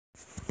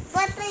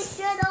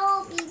should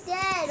all be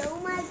dead. Oh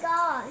my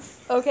gosh.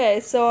 Okay,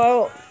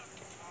 so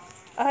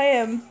I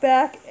am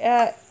back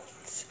at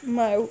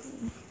my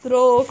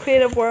little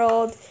creative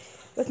world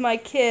with my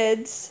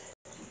kids.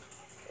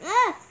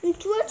 Ah,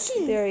 it's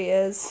watching. There he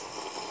is.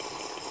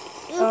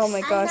 Oh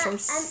my gosh, I'm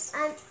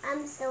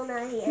still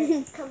not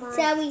here. Come on.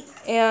 Sorry.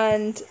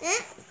 And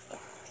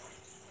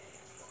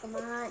come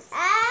on.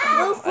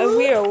 Ah!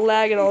 we are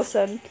lagging all of a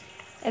sudden.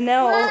 And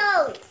now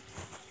Whoa.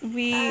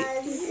 we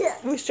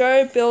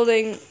started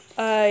building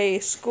a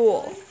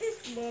school.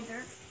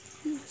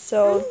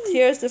 So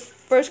here's the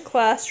first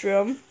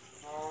classroom.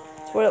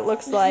 That's what it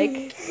looks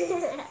like.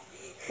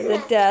 With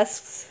the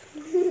desks.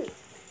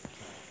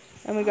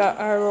 And we got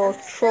our little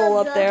troll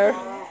up there.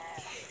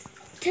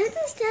 Can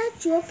you stop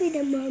dropping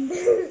them, Mom?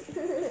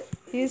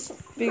 He's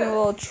being a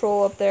little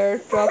troll up there,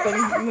 dropping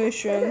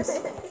mushrooms.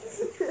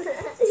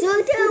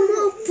 So there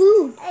more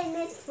food. And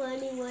it's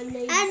funny when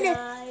they die.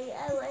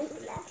 I like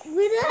that.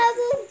 We don't have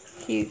them.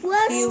 He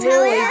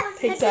literally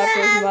picked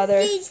after his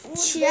mother.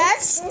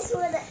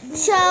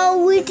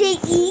 So we can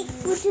eat.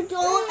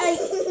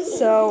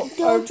 So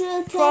our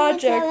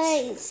project.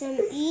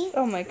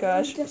 Oh my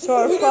gosh! So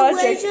our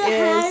project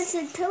is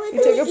we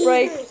took a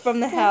break from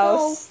the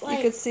house. You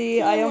could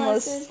see I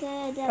almost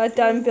got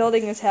done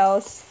building his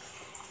house,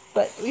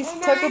 but we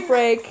took a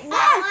break.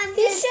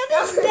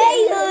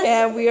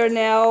 And we are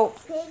now.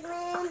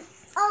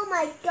 Oh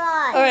my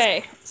god.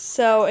 Okay,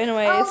 so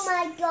anyways, oh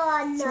my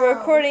god, no. So we're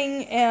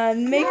recording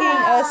and making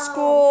a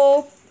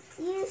school.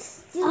 You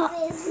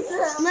stupid.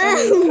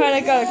 We kind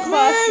of got a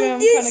classroom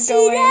kind of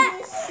going.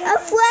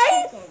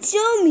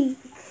 Show me.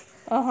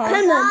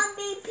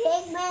 Zombie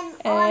pigman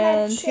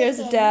and here's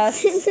a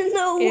desk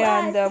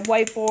and a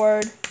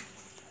whiteboard.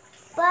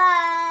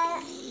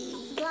 But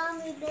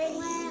zombie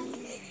pigman.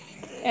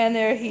 And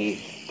there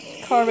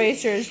car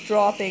racer is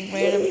dropping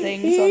random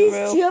things on the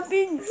roof.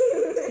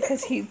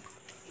 Because he's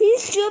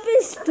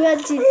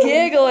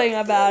giggling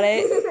about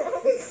it.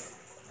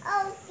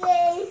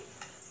 Okay.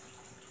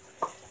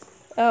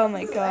 Oh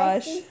my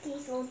gosh. I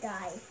think he will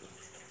die.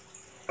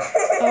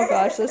 Oh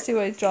gosh, let's see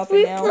what he's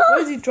dropping now.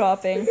 What is he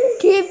dropping?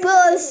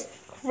 Creepers.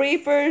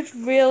 Creepers?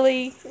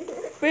 Really?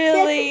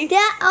 Really?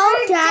 They're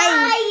all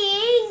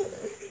dying.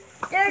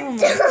 They're oh my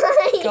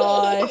dying.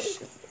 Gosh.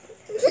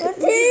 I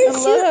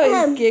love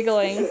how he's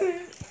giggling.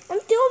 I'm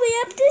doing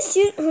up to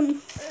shoot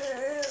him.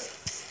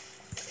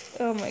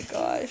 Oh my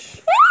gosh.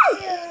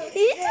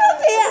 He's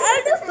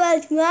out of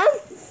us, Mom.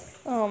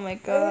 Oh my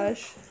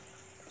gosh.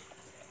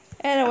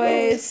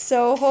 Anyways,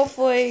 so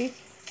hopefully,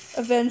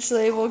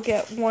 eventually we'll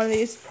get one of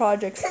these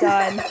projects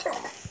done.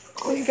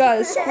 We got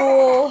a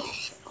school.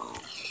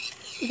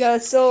 We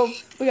got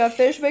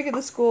fish making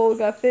the school. We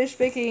got fish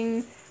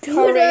making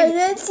car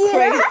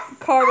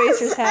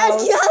racer's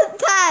house.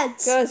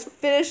 Got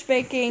finished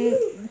making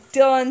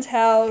Dylan's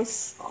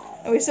house.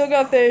 And we still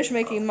got finished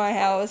making my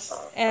house.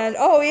 And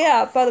oh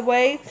yeah, by the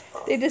way,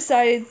 they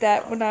decided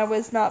that when I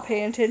was not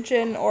paying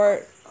attention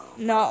or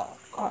not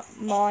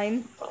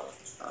mine,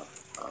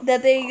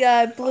 that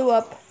they blew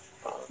up,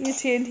 used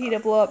TNT to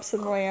blow up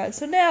some land.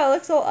 So now it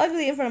looks all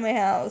ugly in front of my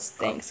house.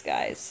 Thanks,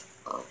 guys.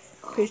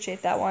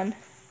 Appreciate that one.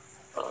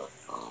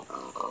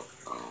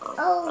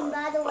 Oh, and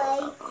by the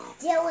way,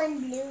 Dylan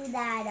blew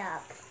that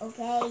up,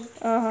 okay?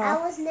 I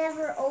was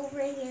never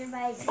over here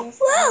by this.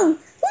 Whoa!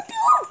 What do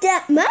you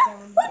that, Mom?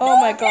 Oh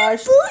my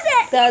gosh,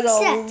 that's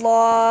a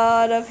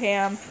lot of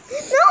ham.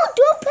 No,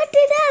 don't put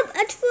it up.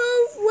 It's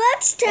for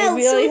what's tail. I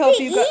really hope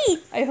you guys.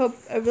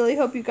 I really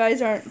hope you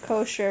guys aren't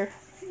kosher.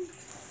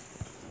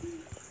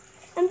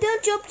 I'm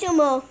gonna drop some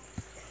more.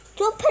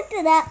 Don't put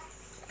it up.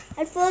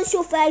 It's for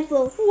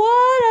survival.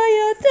 What are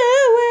you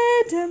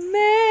doing to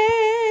me?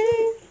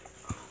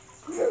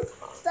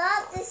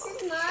 Stop, this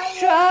is my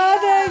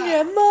Driving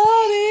your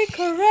mommy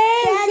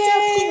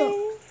crazy.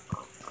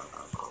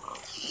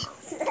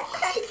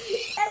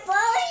 I'm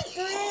falling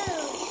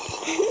through.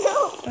 No.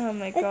 Oh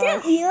my Is that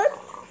gosh. weird?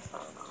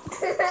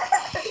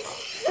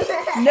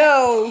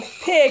 No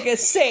pig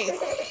is safe.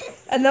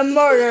 And the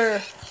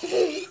murder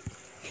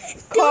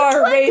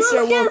car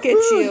racer will get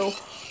you.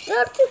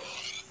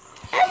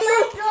 Oh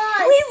my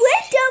god! We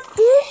went up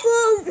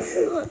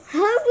Google.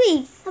 Hurry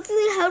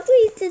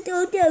to go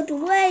down the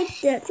way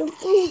that the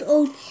food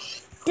on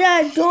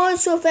the door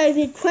so fast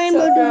we climb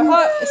on the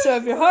roof. So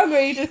if you're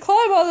hungry, you just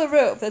climb on the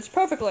roof. That's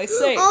perfectly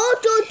safe.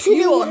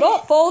 You will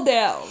not fall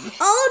down.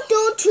 I'll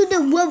go to the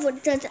river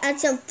to add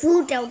some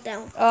food down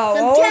there. Oh,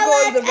 I'll go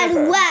to the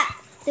river.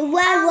 The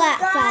wild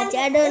fudge.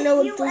 I don't know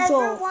what to do. If you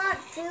ever want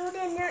food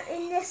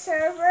in the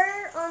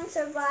server on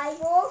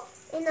survival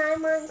and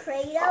I'm on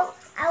Credo,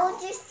 I will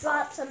just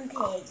drop some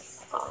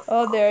pigs.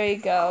 Oh, there you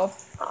go.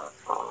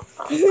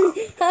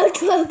 I'll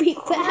drop big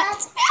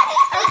fat.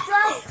 I'll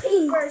drop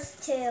creepers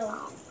too,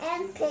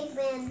 and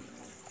pigmen,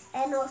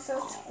 and also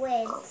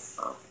squids.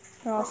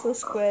 Also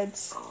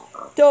squids.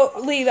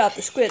 Don't leave out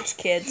the squids,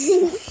 kids.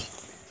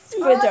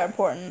 Squids are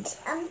important.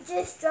 I'm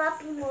just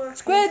dropping more.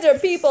 Squids are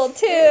people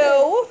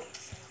too.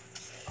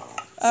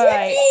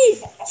 Alright.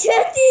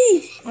 Check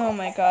these! Oh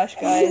my gosh,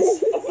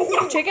 guys.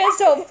 Chickens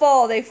don't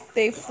fall, they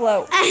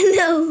float. I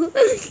know.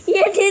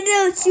 Yeah, they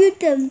don't shoot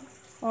them.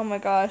 Oh my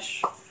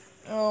gosh.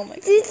 Oh my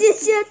gosh. They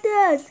just shut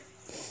down.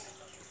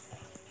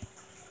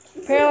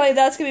 Apparently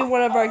that's gonna be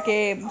one of our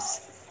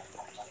games.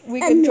 We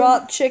can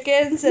drop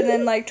chickens and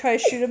then like try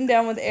to shoot them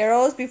down with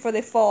arrows before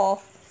they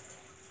fall.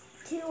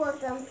 2 of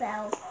them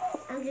fell.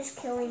 I'm just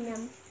killing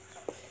them.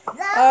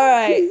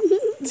 Alright.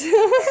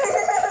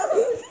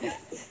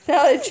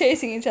 Now they're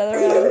chasing each other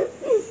around.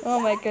 Oh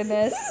my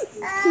goodness.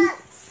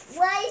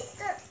 Why is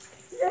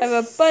the I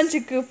have a bunch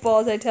of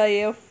goofballs, I tell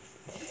you.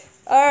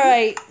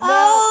 Alright.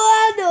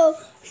 Oh, I know.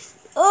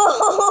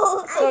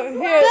 Oh, So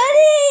here's,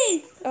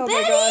 Betty! oh my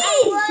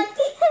Betty!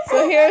 gosh.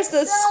 So here's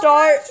the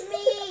start.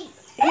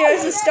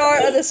 Here's the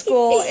start of the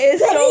school. It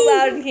is so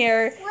loud in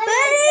here.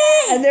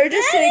 Betty! And they're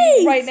just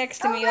sitting right next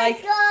to me.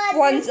 Like,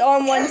 one's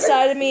on one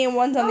side of me and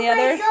one's on the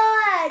other.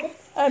 God.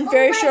 I'm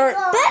very sure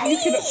you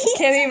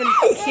can't even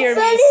hear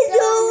me. Betty's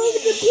all over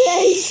the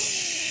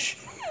place.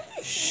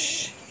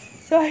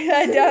 So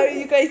I doubt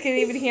you guys can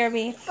even hear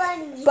me.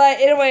 Funny. But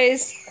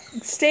anyways,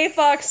 stay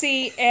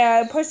foxy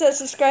and push that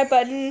subscribe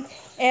button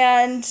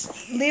and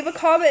leave a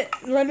comment.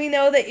 Let me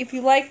know that if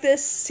you like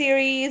this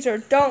series or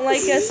don't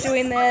like us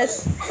doing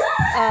this.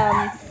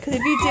 Because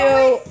if you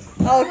do,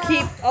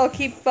 I'll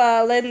keep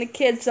letting the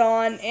kids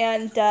on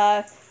and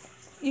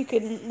you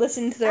can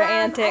listen to their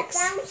antics.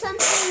 I found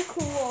something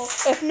cool.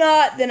 If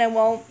not, then I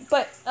won't.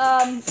 But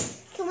Can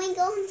we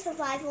go in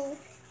survival?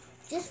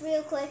 Just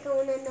real quick, I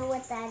want to know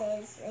what that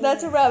is.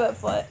 that's a rabbit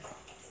foot.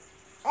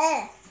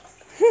 Eh.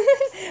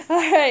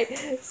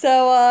 Alright,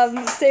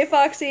 so stay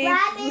foxy,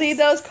 Rabbits. leave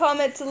those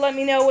comments and let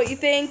me know what you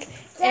think,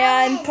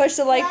 and push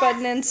the like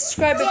button and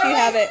subscribe if you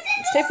haven't.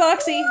 Stay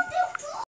foxy.